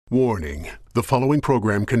Warning. The following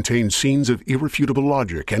program contains scenes of irrefutable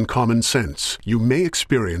logic and common sense. You may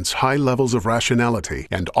experience high levels of rationality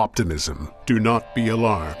and optimism. Do not be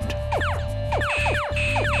alarmed.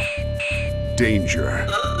 Danger.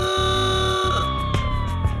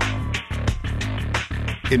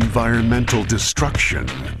 Environmental destruction.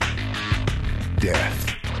 Death.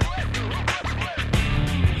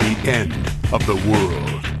 The end of the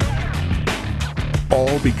world.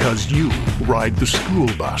 All because you ride the school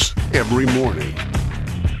bus every morning.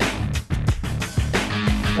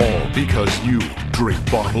 All because you drink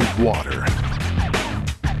bottled water.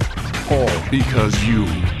 All because you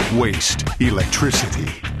waste electricity.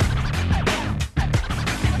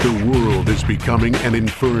 The world is becoming an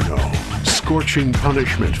inferno, scorching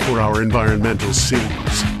punishment for our environmental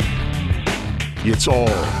sins. It's all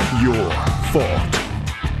your fault.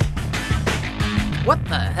 What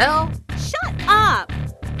the hell? Shut up!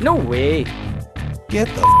 No way. Get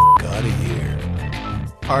the out of here.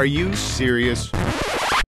 Are you serious?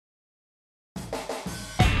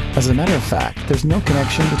 As a matter of fact, there's no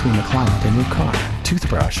connection between the climate and your car,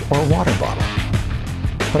 toothbrush, or water bottle.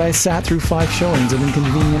 But I sat through 5 showings of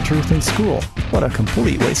Inconvenient Truth in school. What a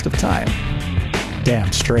complete waste of time.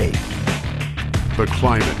 Damn straight. The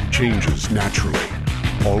climate changes naturally.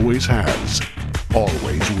 Always has.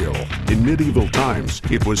 Always will. In medieval times,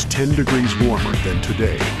 it was 10 degrees warmer than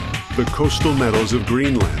today. The coastal meadows of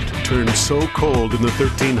Greenland turned so cold in the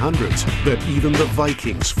 1300s that even the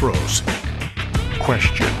Vikings froze.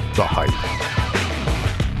 Question the hype.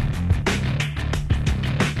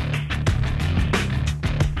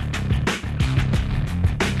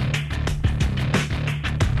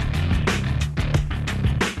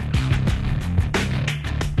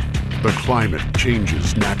 The climate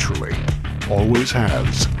changes naturally. Always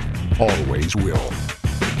has. Always will.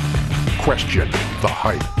 Question the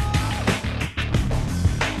hype.